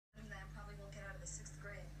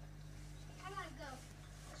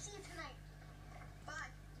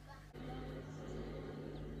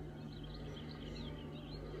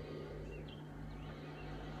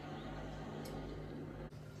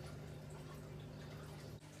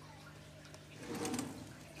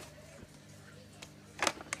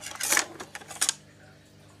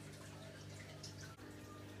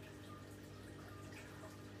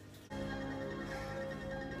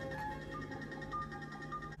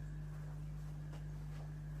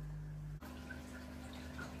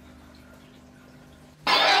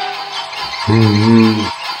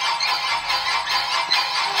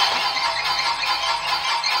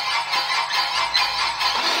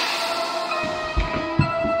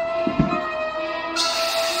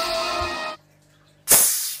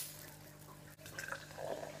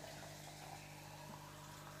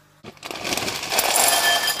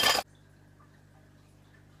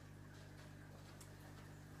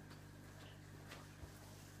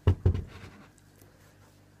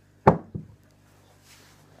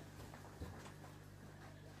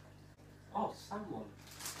Oh, someone.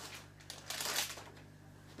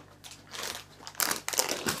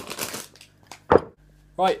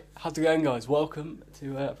 Right, how's it going, guys? Welcome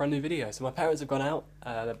to a brand new video. So my parents have gone out.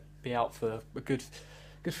 They'll be out for a good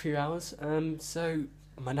few hours. So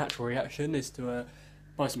my natural reaction is to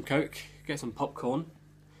buy some Coke, get some popcorn,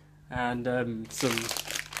 and some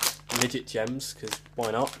midget gems, because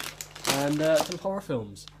why not? And some horror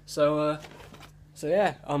films. So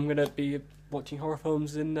yeah, I'm gonna be watching horror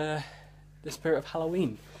films in the spirit of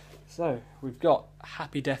Halloween. So we've got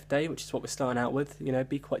Happy Death Day, which is what we're starting out with. You know,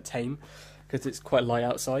 be quite tame because it's quite light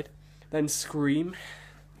outside. Then Scream,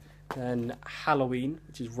 then Halloween,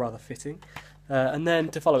 which is rather fitting, and then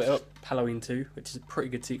to follow it up, Halloween 2, which is a pretty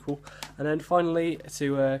good sequel, and then finally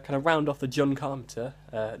to kind of round off the John Carpenter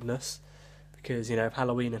ness, because you know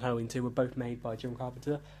Halloween and Halloween 2 were both made by John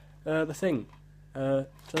Carpenter. The Thing. So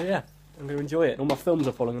yeah, I'm going to enjoy it. All my films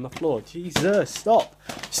are falling on the floor. Jesus, stop!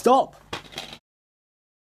 Stop!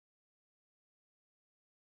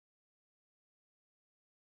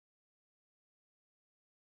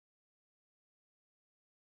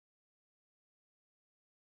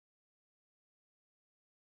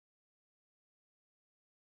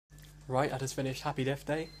 Right, I just finished Happy Death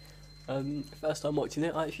Day. First time watching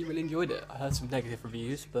it, I actually really enjoyed it. I heard some negative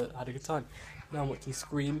reviews, but I had a good time. Now I'm watching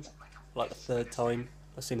Scream, like the third time.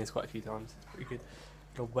 I've seen this quite a few times. It's pretty good.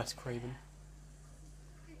 Good old Wes Craven.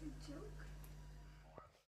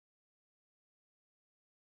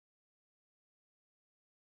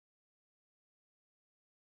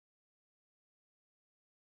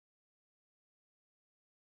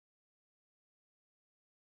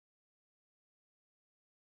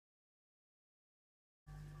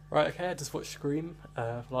 Right, okay, I just watched Scream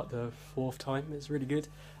for like the fourth time. It's really good,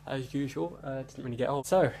 as usual. Didn't really get old.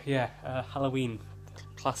 So, yeah, Halloween,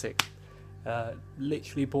 classic.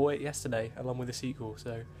 Literally bought it yesterday, along with the sequel,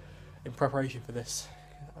 so in preparation for this.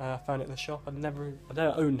 I found it in the shop. I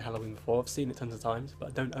don't own Halloween before. I've seen it tons of times, but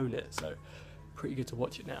I don't own it, so pretty good to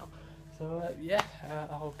watch it now. So, yeah,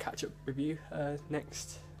 I'll catch up with you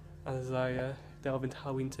next as I delve into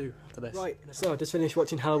Halloween 2 after this. Right, so I just finished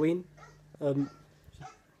watching Halloween.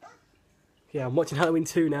 Yeah, I'm watching Halloween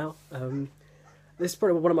 2 now. This is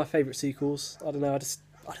probably one of my favourite sequels. I don't know, I just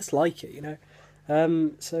like it, you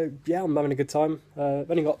know. So yeah, I'm having a good time.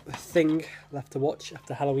 I've only got The Thing left to watch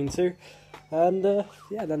after Halloween 2. And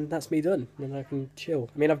yeah, then that's me done. Then I can chill.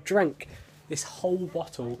 I mean, I've drank this whole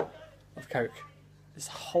bottle of Coke. This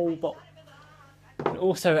whole bottle. And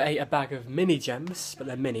also ate a bag of mini gems, but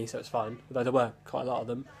they're mini, so it's fine. Although there were quite a lot of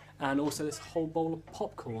them. And also this whole bowl of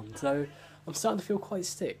popcorn. So I'm starting to feel quite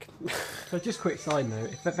sick. So just a quick side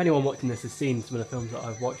note, if anyone watching this has seen some of the films that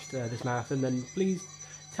I've watched this marathon, then please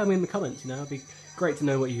tell me in the comments, you know, it'd be great to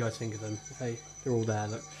know what you guys think of them. They're all there,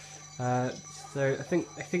 look. So I think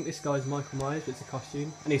this guy's Michael Myers, but it's a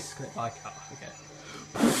costume. And he's like, oh, okay.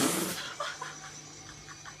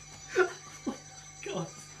 Oh God.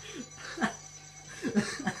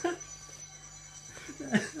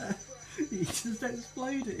 He just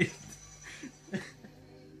exploded.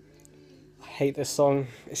 I hate this song.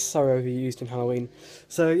 It's so overused in Halloween.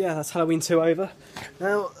 So yeah, that's Halloween 2 over.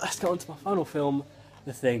 Now let's go on to my final film,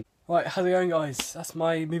 The Thing. Right, how's it going, guys? That's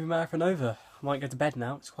my movie marathon over. I might go to bed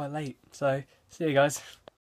now. It's quite late. So see you guys.